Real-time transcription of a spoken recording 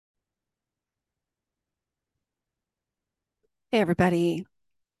Hey, everybody.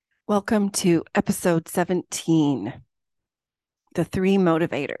 Welcome to episode 17. The Three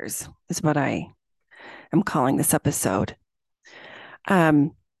Motivators is what I am calling this episode.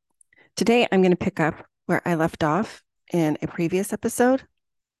 Um, Today, I'm going to pick up where I left off in a previous episode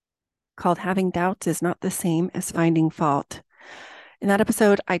called Having Doubts is Not the Same as Finding Fault. In that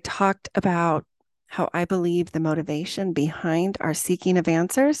episode, I talked about how I believe the motivation behind our seeking of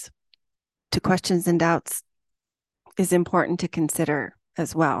answers to questions and doubts is important to consider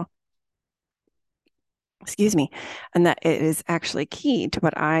as well. Excuse me, and that it is actually key to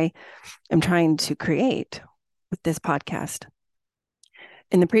what I am trying to create with this podcast.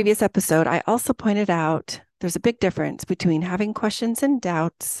 In the previous episode, I also pointed out there's a big difference between having questions and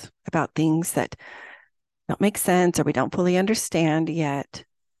doubts about things that don't make sense or we don't fully understand yet,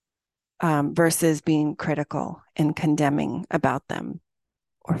 versus being critical and condemning about them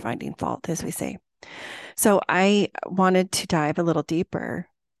or finding fault, as we say. So I wanted to dive a little deeper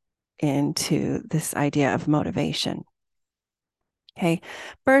into this idea of motivation. Okay,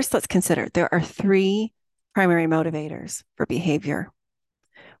 first, let's consider there are three primary motivators for behavior.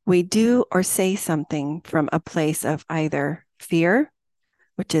 We do or say something from a place of either fear,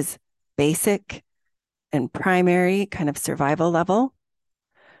 which is basic and primary kind of survival level,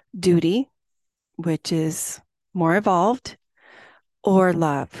 duty, which is more evolved, or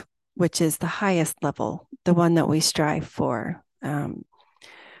love, which is the highest level, the one that we strive for.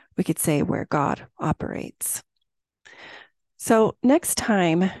 We could say where God operates. So next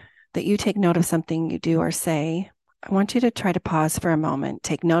time that you take note of something you do or say, I want you to try to pause for a moment,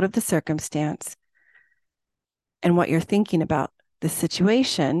 take note of the circumstance and what you're thinking about the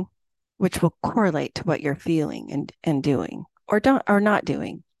situation, which will correlate to what you're feeling and doing or not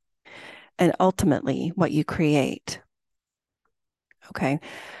doing, and ultimately what you create. Okay.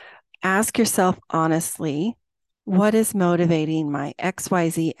 Ask yourself honestly, what is motivating my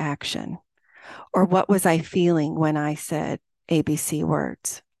XYZ action? Or what was I feeling when I said ABC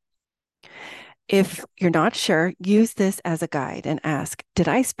words? If you're not sure, use this as a guide and ask, did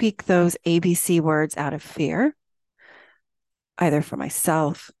I speak those ABC words out of fear, either for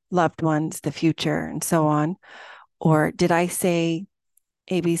myself, loved ones, the future, and so on? Or did I say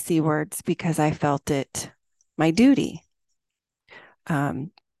ABC words because I felt it my duty? Um,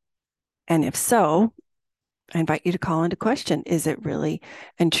 and if so, I invite you to call into question, is it really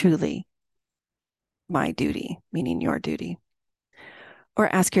and truly my duty, meaning your duty?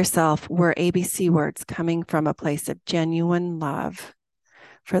 Or ask yourself, were ABC words coming from a place of genuine love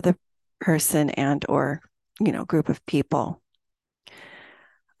for the person and or, group of people?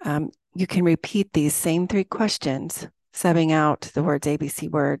 You can repeat these same three questions, subbing out the words ABC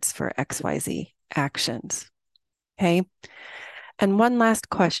words for XYZ actions. Okay. And one last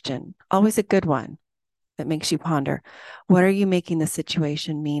question, always a good one that makes you ponder. What are you making the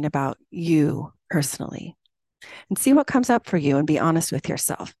situation mean about you personally? And see what comes up for you and be honest with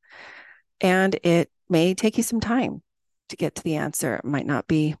yourself. And it may take you some time to get to the answer. It might not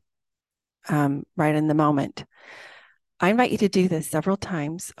be right in the moment. I invite you to do this several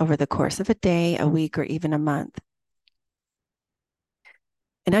times over the course of a day, a week, or even a month.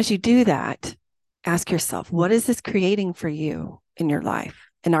 And as you do that, ask yourself, what is this creating for you in your life?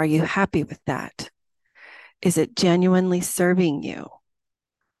 And are you happy with that? Is it genuinely serving you?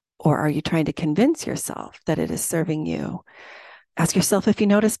 Or are you trying to convince yourself that it is serving you? Ask yourself if you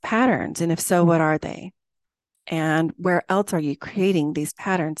notice patterns, and if so, what are they? And where else are you creating these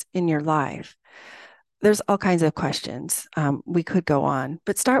patterns in your life? There's all kinds of questions. We could go on,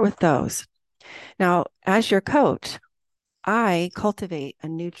 but start with those. Now, as your coach, I cultivate a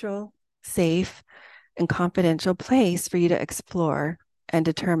neutral, safe, and confidential place for you to explore and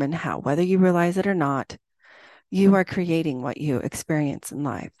determine how, whether you realize it or not, you are creating what you experience in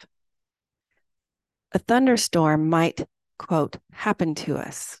life. A thunderstorm might, quote, happen to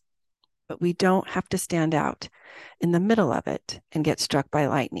us, but we don't have to stand out in the middle of it and get struck by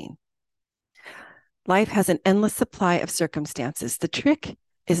lightning. Life has an endless supply of circumstances. The trick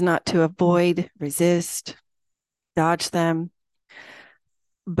is not to avoid, resist, dodge them,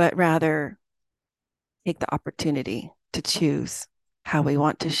 but rather take the opportunity to choose how we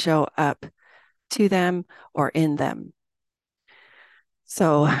want to show up to them or in them.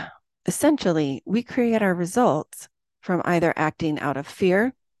 So essentially, we create our results from either acting out of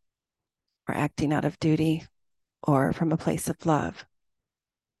fear or acting out of duty or from a place of love.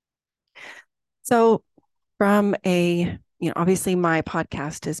 So from obviously my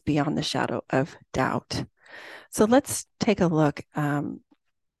podcast is Beyond the Shadow of Doubt. So let's take a look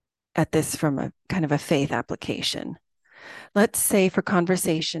at this from a kind of a faith application. Let's say for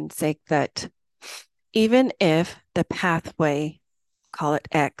conversation's sake that even if the pathway, call it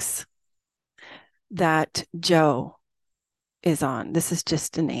X, that Joe is on, this is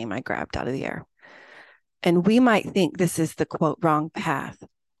just a name I grabbed out of the air, and we might think this is the quote wrong path.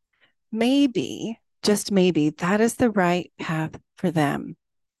 Maybe, just maybe, that is the right path for them.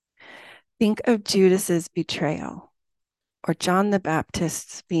 Think of Judas's betrayal, or John the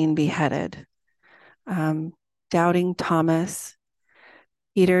Baptist's being beheaded, doubting Thomas,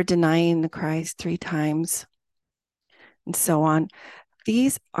 Peter denying the Christ 3 times, and so on.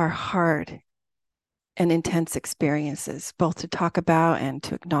 These are hard and intense experiences, both to talk about and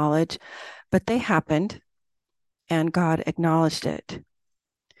to acknowledge, but they happened and God acknowledged it.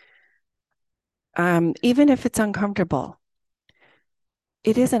 Even if it's uncomfortable,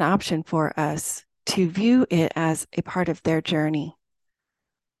 it is an option for us to view it as a part of their journey,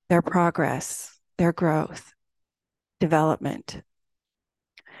 their progress, their growth, development.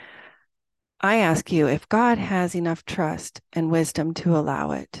 I ask you, if God has enough trust and wisdom to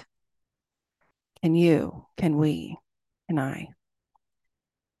allow it, can you, can we, can I?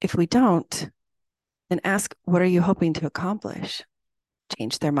 If we don't, then ask, what are you hoping to accomplish?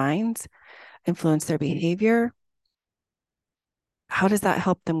 Change their minds, influence their behavior? How does that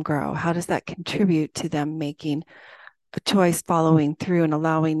help them grow? How does that contribute to them making a choice, following through, and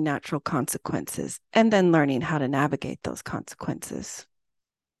allowing natural consequences, and then learning how to navigate those consequences?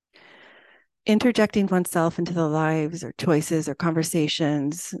 Interjecting oneself into the lives or choices or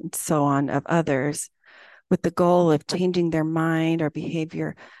conversations and so on of others with the goal of changing their mind or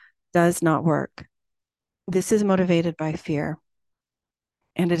behavior does not work. This is motivated by fear,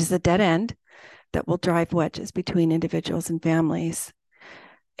 and it is a dead end that will drive wedges between individuals and families.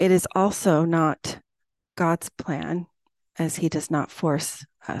 It is also not God's plan, as He does not force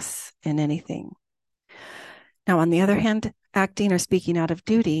us in anything. Now, on the other hand, acting or speaking out of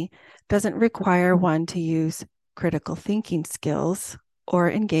duty doesn't require one to use critical thinking skills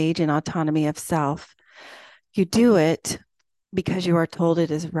or engage in autonomy of self. You do it because you are told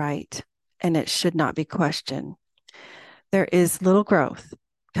it is right and it should not be questioned. There is little growth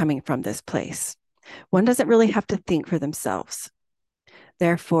coming from this place. One doesn't really have to think for themselves.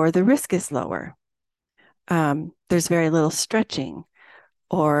 Therefore, the risk is lower. There's very little stretching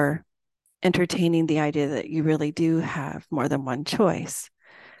or entertaining the idea that you really do have more than one choice.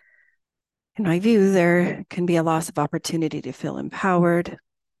 In my view, there can be a loss of opportunity to feel empowered,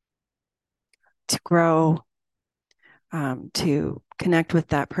 to grow, to connect with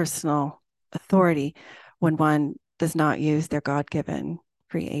that personal authority when one does not use their God-given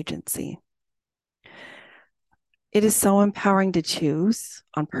free agency. It is so empowering to choose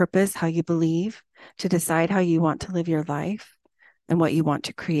on purpose how you believe, to decide how you want to live your life and what you want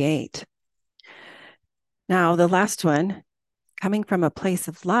to create. Now, the last one, coming from a place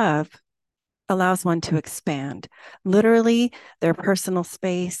of love, allows one to expand, literally their personal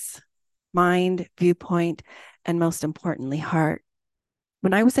space, mind, viewpoint, and most importantly, heart.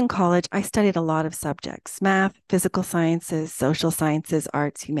 When I was in college, I studied a lot of subjects: math, physical sciences, social sciences,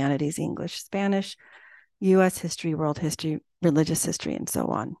 arts, humanities, English, Spanish, US history, world history, religious history, and so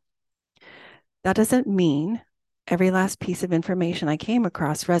on. That doesn't mean every last piece of information I came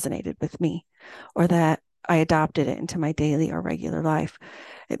across resonated with me or that I adopted it into my daily or regular life.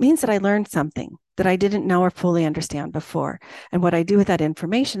 It means that I learned something that I didn't know or fully understand before. And what I do with that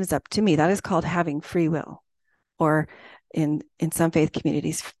information is up to me. That is called having free will, or in some faith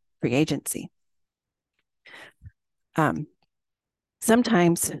communities, free agency.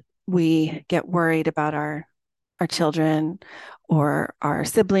 Sometimes we get worried about our children or our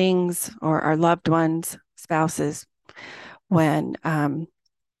siblings or our loved ones, spouses, when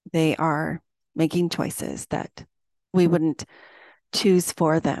they are making choices that we wouldn't choose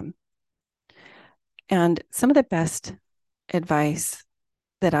for them. And some of the best advice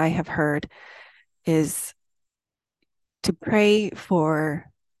that I have heard is to pray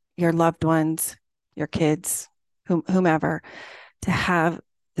for your loved ones, your kids, whomever, to have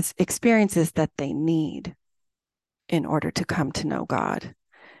experiences that they need in order to come to know God,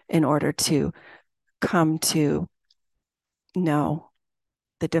 in order to come to know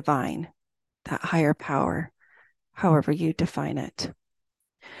the divine, that higher power, however you define it.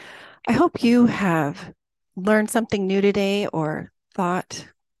 I hope you have learned something new today or thought,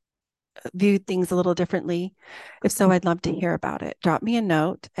 viewed things a little differently. If so, I'd love to hear about it. Drop me a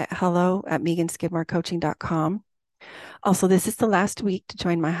note at hello@meganskidmorecoaching.com. Also, this is the last week to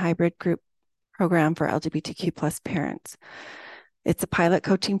join my hybrid group program for LGBTQ plus parents. It's a pilot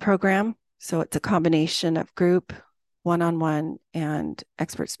coaching program, so it's a combination of group, one-on-one, and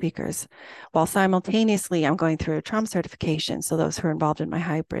expert speakers, while simultaneously I'm going through a trauma certification. So those who are involved in my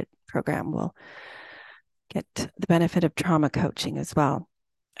hybrid program will get the benefit of trauma coaching as well.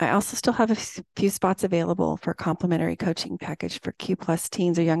 I also still have a few spots available for a complimentary coaching package for Q plus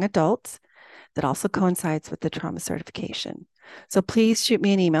teens or young adults that also coincides with the trauma certification. So please shoot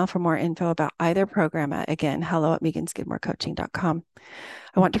me an email for more info about either program at, again, hello@meganskidmorecoaching.com.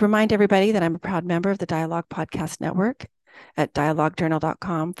 I want to remind everybody that I'm a proud member of the Dialogue Podcast Network at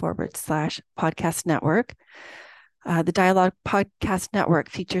dialoguejournal.com/podcast network. The Dialogue Podcast Network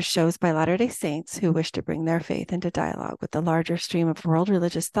features shows by Latter-day Saints who wish to bring their faith into dialogue with the larger stream of world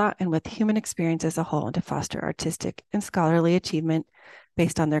religious thought and with human experience as a whole, and to foster artistic and scholarly achievement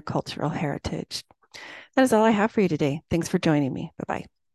based on their cultural heritage. That is all I have for you today. Thanks for joining me. Bye-bye.